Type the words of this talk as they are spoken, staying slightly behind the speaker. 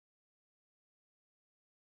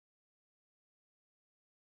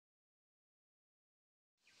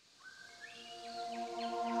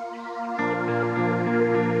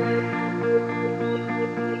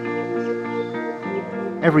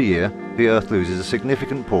Every year, the Earth loses a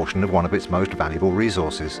significant portion of one of its most valuable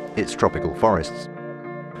resources, its tropical forests.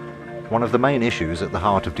 One of the main issues at the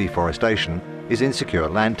heart of deforestation is insecure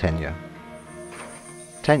land tenure.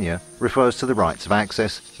 Tenure refers to the rights of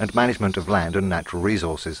access and management of land and natural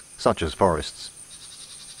resources, such as forests.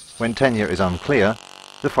 When tenure is unclear,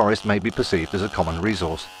 the forest may be perceived as a common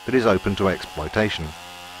resource that is open to exploitation.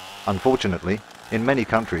 Unfortunately, in many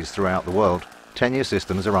countries throughout the world, tenure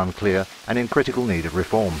systems are unclear and in critical need of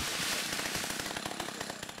reform.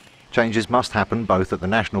 Changes must happen both at the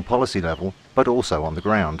national policy level, but also on the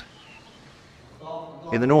ground.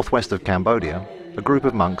 In the northwest of Cambodia, a group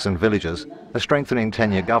of monks and villagers are strengthening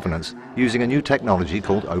tenure governance using a new technology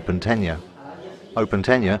called open tenure. Open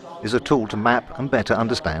tenure is a tool to map and better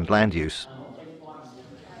understand land use.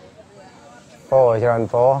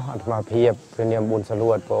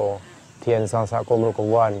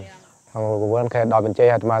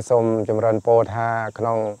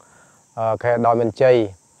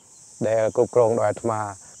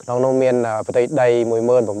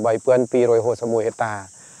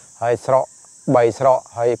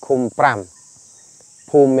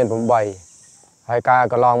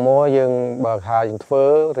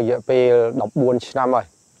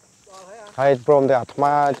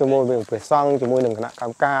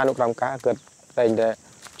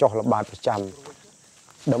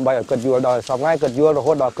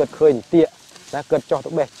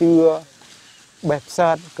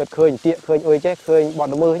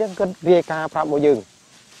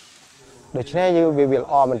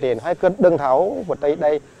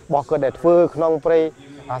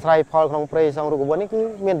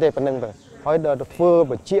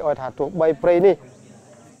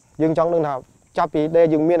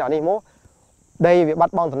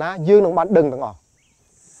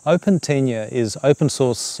 Open tenure is open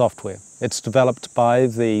source software. It's developed by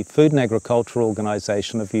the Food and Agriculture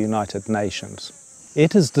Organization of the United Nations.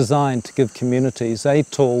 It is designed to give communities a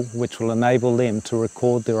tool which will enable them to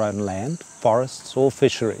record their own land, forests or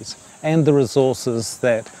fisheries, and the resources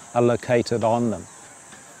that are located on them.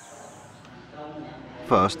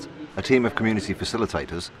 First, a team of community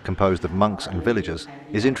facilitators, composed of monks and villagers,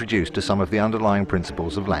 is introduced to some of the underlying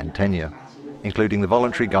principles of land tenure, including the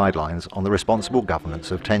voluntary guidelines on the responsible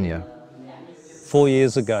governance of tenure. 4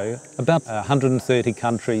 years ago, about 130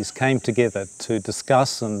 countries came together to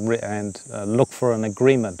discuss and look for an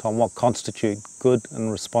agreement on what constitutes good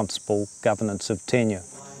and responsible governance of tenure.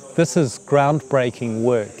 This is groundbreaking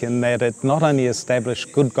work in that it not only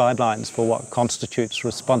established good guidelines for what constitutes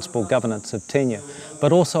responsible governance of tenure,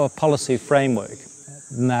 but also a policy framework.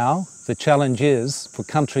 Now, the challenge is for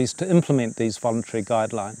countries to implement these voluntary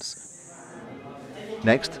guidelines.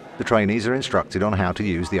 Next, the trainees are instructed on how to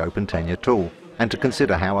use the open tenure tool and to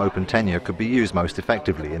consider how open tenure could be used most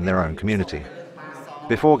effectively in their own community.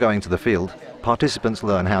 Before going to the field, participants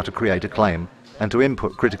learn how to create a claim and to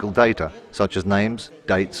input critical data such as names,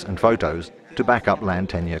 dates and photos to back up land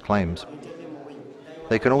tenure claims.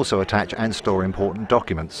 They can also attach and store important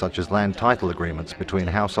documents such as land title agreements between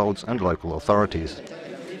households and local authorities.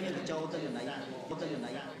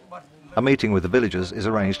 A meeting with the villagers is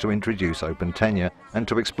arranged to introduce open tenure and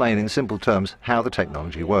to explain in simple terms how the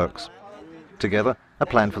technology works. Together, a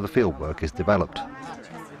plan for the fieldwork is developed.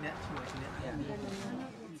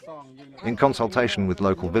 In consultation with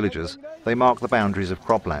local villagers, they mark the boundaries of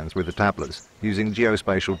croplands with the tablets, using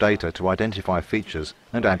geospatial data to identify features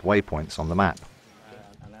and add waypoints on the map.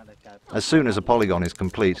 As soon as a polygon is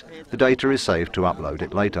complete, the data is saved to upload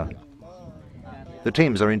it later. The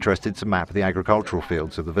teams are interested to map the agricultural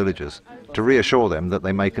fields of the villagers, to reassure them that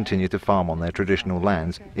they may continue to farm on their traditional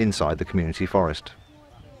lands inside the community forest.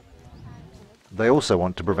 They also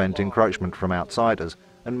want to prevent encroachment from outsiders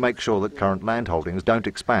and make sure that current land holdings don't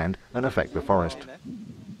expand and affect the forest.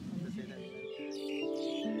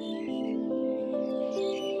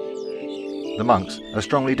 The monks are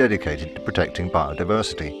strongly dedicated to protecting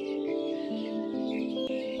biodiversity.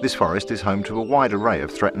 This forest is home to a wide array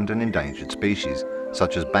of threatened and endangered species,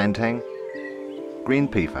 such as banteng, green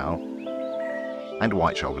peafowl, and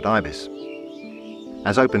white-shouldered ibis.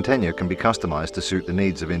 As open tenure can be customised to suit the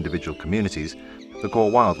needs of individual communities, the core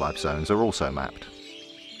wildlife zones are also mapped.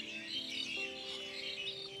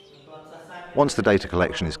 Once the data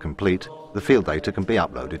collection is complete, the field data can be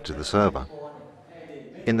uploaded to the server.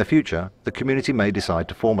 In the future, the community may decide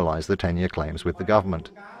to formalise the tenure claims with the government,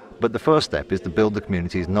 but the first step is to build the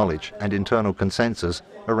community's knowledge and internal consensus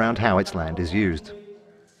around how its land is used.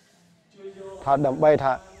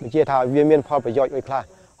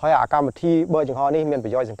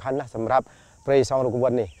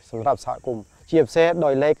 ជាពិសេសដោ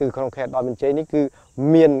យឡែកគឺក្នុងខេត្តដោយមានជ័យនេះគឺ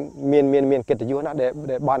មានកិត្តិយសណាស់ដែល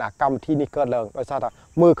បានអាកម្មវិធីនេះកើតឡើងដោយសារថា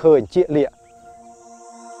មើលឃើញជាក់លាក់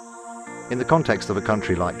In the context of a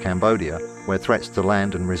country like Cambodia, where threats to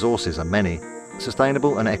land and resources are many,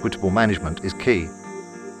 sustainable and equitable management is key.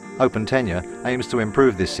 Open Tenure aims to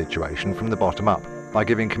improve this situation from the bottom up by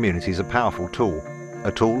giving communities a powerful tool,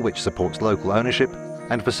 a tool which supports local ownership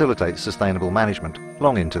and facilitates sustainable management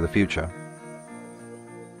long into the future.